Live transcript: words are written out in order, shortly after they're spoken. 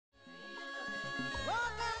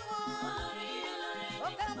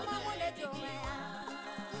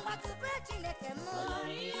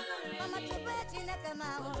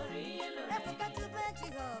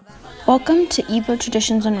Welcome to Igbo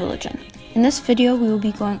Traditions and Religion. In this video, we will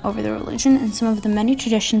be going over the religion and some of the many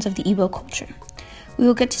traditions of the Igbo culture. We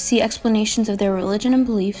will get to see explanations of their religion and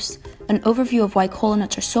beliefs, an overview of why kola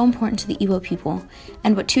nuts are so important to the Igbo people,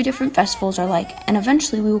 and what two different festivals are like, and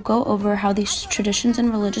eventually we will go over how these traditions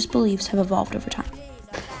and religious beliefs have evolved over time.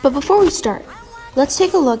 But before we start, let's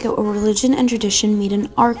take a look at what religion and tradition mean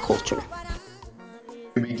in our culture.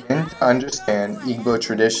 To begin to understand Igbo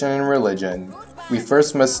tradition and religion, we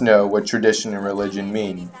first must know what tradition and religion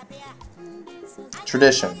mean.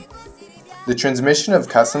 Tradition: the transmission of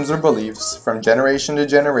customs or beliefs from generation to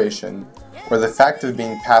generation, or the fact of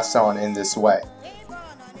being passed on in this way.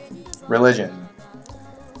 Religion: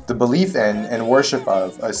 the belief in and worship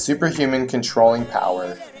of a superhuman controlling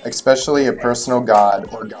power, especially a personal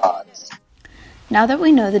god or gods. Now that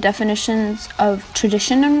we know the definitions of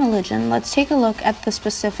tradition and religion, let's take a look at the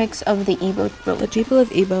specifics of the Igbo religion. The people of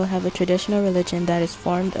Igbo have a traditional religion that is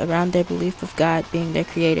formed around their belief of God being their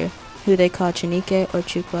creator, who they call Chineke or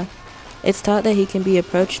Chukwa. It's taught that he can be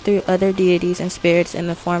approached through other deities and spirits in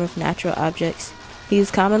the form of natural objects. He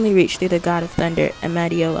is commonly reached through the god of thunder,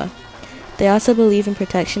 Amadiola. They also believe in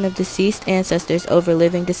protection of deceased ancestors over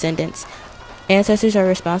living descendants. Ancestors are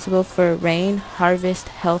responsible for rain, harvest,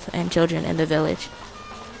 health, and children in the village.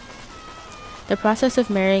 The process of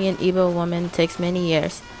marrying an Igbo woman takes many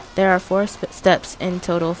years. There are 4 steps in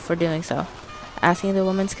total for doing so: asking the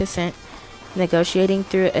woman's consent, negotiating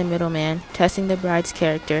through a middleman, testing the bride's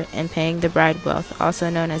character, and paying the bride wealth, also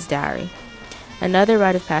known as dowry. Another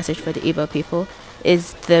rite of passage for the Igbo people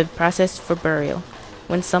is the process for burial.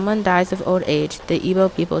 When someone dies of old age, the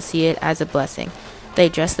Igbo people see it as a blessing. They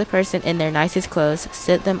dress the person in their nicest clothes,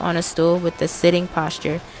 sit them on a stool with the sitting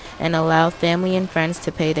posture, and allow family and friends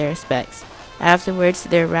to pay their respects. Afterwards,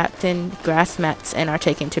 they're wrapped in grass mats and are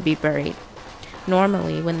taken to be buried.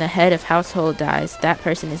 Normally, when the head of household dies, that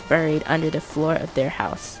person is buried under the floor of their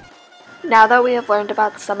house. Now that we have learned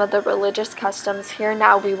about some of the religious customs, here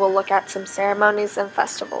now we will look at some ceremonies and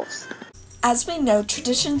festivals. As we know,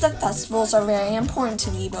 traditions and festivals are very important to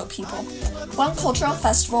the Igbo people. One cultural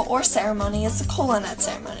festival or ceremony is the kola nut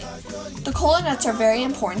ceremony. The kola nuts are very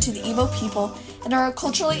important to the Igbo people and are a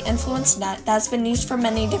culturally influenced nut that has been used for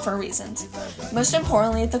many different reasons. Most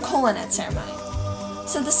importantly, the kola nut ceremony.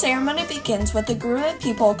 So the ceremony begins with a group of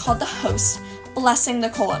people called the host blessing the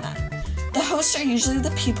kola nut. The hosts are usually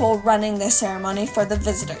the people running the ceremony for the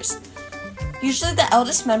visitors. Usually the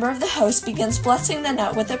eldest member of the host begins blessing the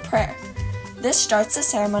nut with a prayer. This starts the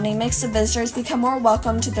ceremony and makes the visitors become more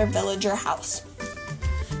welcome to their village or house.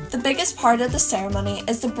 The biggest part of the ceremony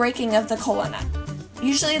is the breaking of the kola nut.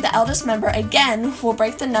 Usually the eldest member again will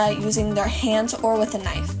break the nut using their hands or with a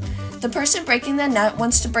knife. The person breaking the nut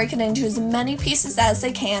wants to break it into as many pieces as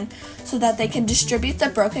they can so that they can distribute the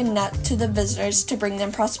broken nut to the visitors to bring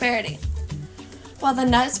them prosperity. While the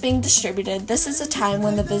nut is being distributed, this is a time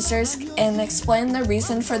when the visitors can explain the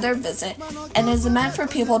reason for their visit and is meant for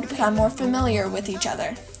people to become more familiar with each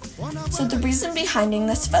other. So the reason behind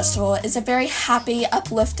this festival is a very happy,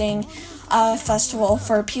 uplifting festival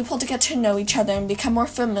for people to get to know each other and become more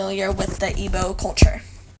familiar with the Igbo culture.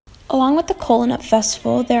 Along with the kola nut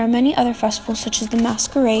festival, there are many other festivals such as the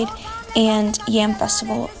masquerade and yam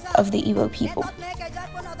festival of the Igbo people.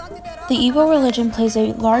 The Igbo religion plays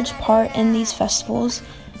a large part in these festivals,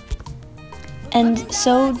 and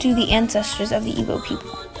so do the ancestors of the Igbo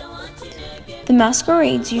people. The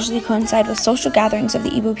masquerades usually coincide with social gatherings of the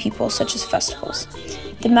Igbo people, such as festivals.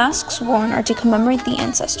 The masks worn are to commemorate the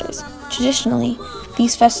ancestors. Traditionally,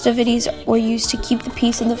 these festivities were used to keep the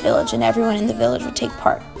peace in the village, and everyone in the village would take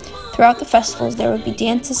part. Throughout the festivals, there would be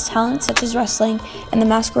dances, talents such as wrestling, and the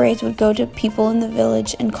masquerades would go to people in the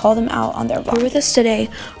village and call them out on their wrongs. Here with us today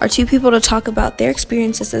are 2 people to talk about their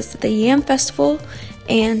experiences at the Yam Festival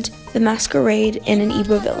and the masquerade in an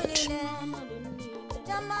Igbo village.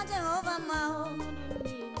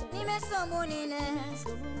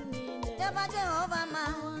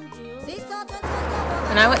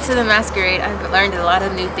 When I went to the masquerade, I learned a lot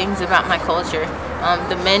of new things about my culture.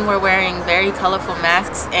 The men were wearing very colorful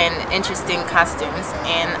masks and interesting costumes,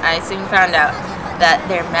 and I soon found out that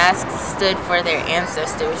their masks stood for their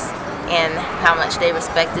ancestors and how much they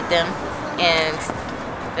respected them. And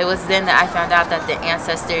it was then that I found out that the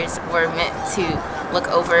ancestors were meant to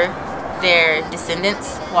look over their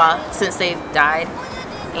descendants since they died,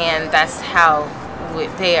 and that's how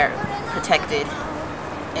they are protected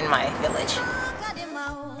in my village.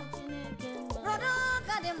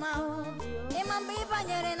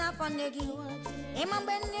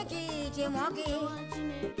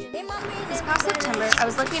 This past September, I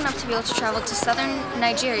was lucky enough to be able to travel to southern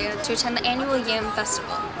Nigeria to attend the annual Yam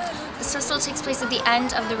Festival. This festival takes place at the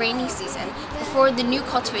end of the rainy season, before the new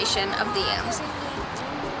cultivation of the yams.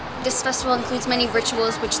 This festival includes many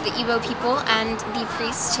rituals which the Igbo people and the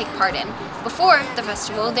priests take part in. Before the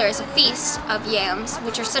festival, there is a feast of yams,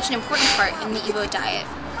 which are such an important part in the Igbo diet.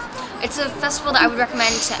 It's a festival that I would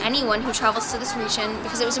recommend to anyone who travels to this region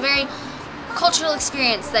because it was a very cultural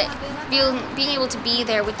experience, that being able to be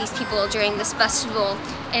there with these people during this festival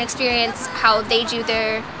and experience how they do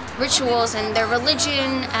their rituals and their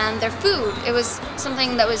religion and their food. It was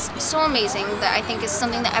something that was so amazing that I think is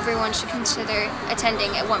something that everyone should consider attending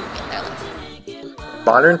at one point in their life.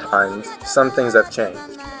 Modern times, some things have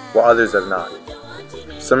changed, while others have not.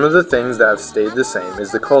 Some of the things that have stayed the same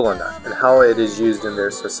is the kola nut and how it is used in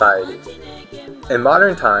their society. In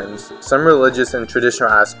modern times, some religious and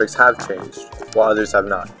traditional aspects have changed, while others have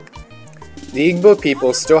not. The Igbo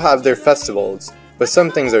people still have their festivals, but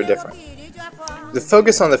some things are different. The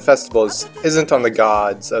focus on the festivals isn't on the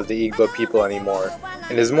gods of the Igbo people anymore,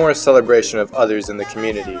 and is more a celebration of others in the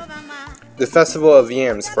community. The Festival of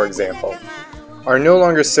Yams, for example, are no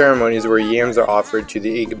longer ceremonies where yams are offered to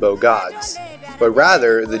the Igbo gods, but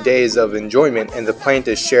rather the days of enjoyment and the plant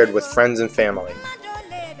is shared with friends and family.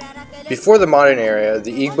 Before the modern era,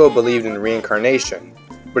 the Igbo believed in reincarnation,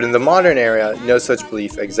 but in the modern era, no such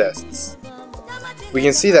belief exists. We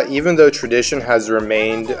can see that even though tradition has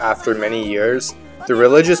remained after many years, the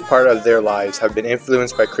religious part of their lives have been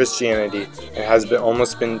influenced by Christianity and has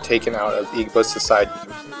almost been taken out of Igbo society.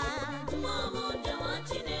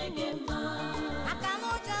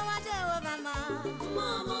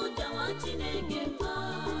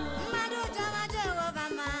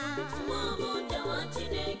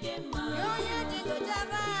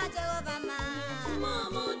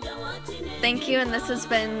 Thank you, and this has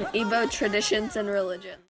been Igbo Traditions and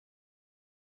Religion.